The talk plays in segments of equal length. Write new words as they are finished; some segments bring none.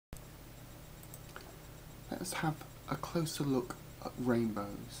let us have a closer look at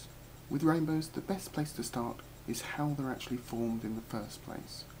rainbows. With rainbows, the best place to start is how they're actually formed in the first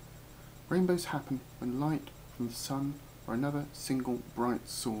place. Rainbows happen when light from the sun or another single bright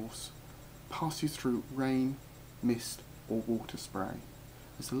source passes through rain, mist or water spray.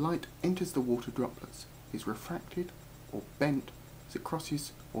 As the light enters the water droplets, it is refracted or bent as it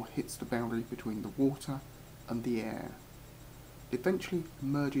crosses or hits the boundary between the water and the air. It eventually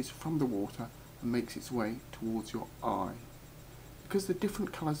emerges from the water and makes its way towards your eye. Because the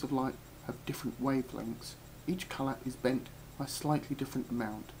different colours of light have different wavelengths, each colour is bent by a slightly different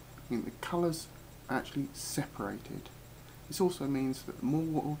amount, meaning the colours are actually separated. This also means that the more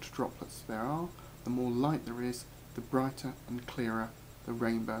water droplets there are, the more light there is, the brighter and clearer the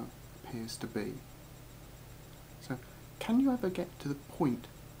rainbow appears to be. So, can you ever get to the point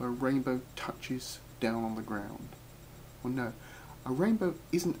where a rainbow touches down on the ground? Well, no. A rainbow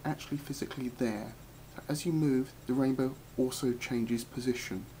isn't actually physically there. So as you move, the rainbow also changes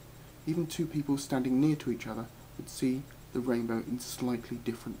position. Even two people standing near to each other would see the rainbow in slightly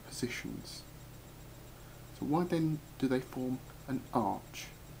different positions. So why then do they form an arch?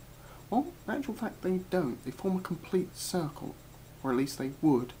 Well, in actual fact they don't. They form a complete circle, or at least they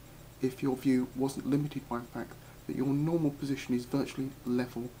would if your view wasn't limited by the fact that your normal position is virtually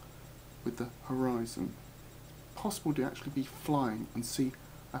level with the horizon. It's possible to actually be flying and see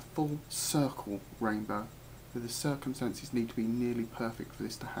a full circle rainbow, but the circumstances need to be nearly perfect for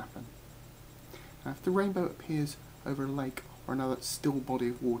this to happen. Now, if the rainbow appears over a lake or another still body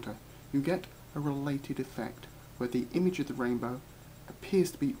of water, you get a related effect where the image of the rainbow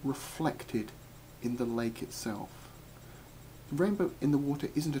appears to be reflected in the lake itself. The rainbow in the water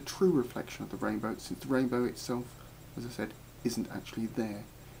isn't a true reflection of the rainbow, since the rainbow itself, as I said, isn't actually there.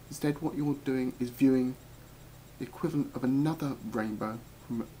 Instead, what you're doing is viewing the equivalent of another rainbow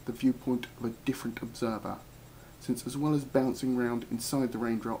from the viewpoint of a different observer, since as well as bouncing around inside the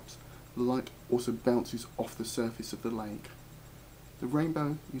raindrops, the light also bounces off the surface of the lake. The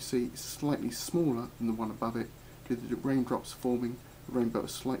rainbow you see is slightly smaller than the one above it, due to the raindrops forming the rainbow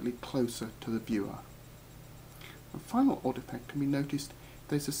slightly closer to the viewer. A final odd effect can be noticed if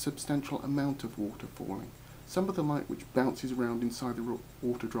there's a substantial amount of water falling. Some of the light which bounces around inside the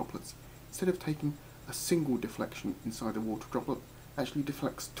water droplets, instead of taking a single deflection inside the water droplet, actually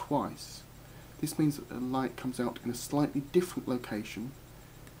deflects twice. This means that the light comes out in a slightly different location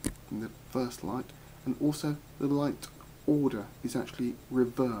from the first light, and also the light order is actually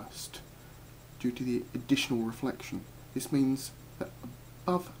reversed due to the additional reflection. This means that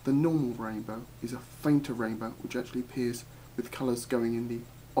above the normal rainbow is a fainter rainbow which actually appears with colours going in the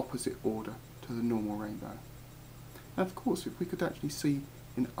opposite order to the normal rainbow. And of course, if we could actually see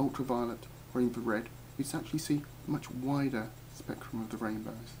in ultraviolet or infrared, we'd actually see a much wider spectrum of the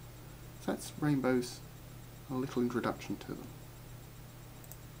rainbows. So that's rainbows, a little introduction to them.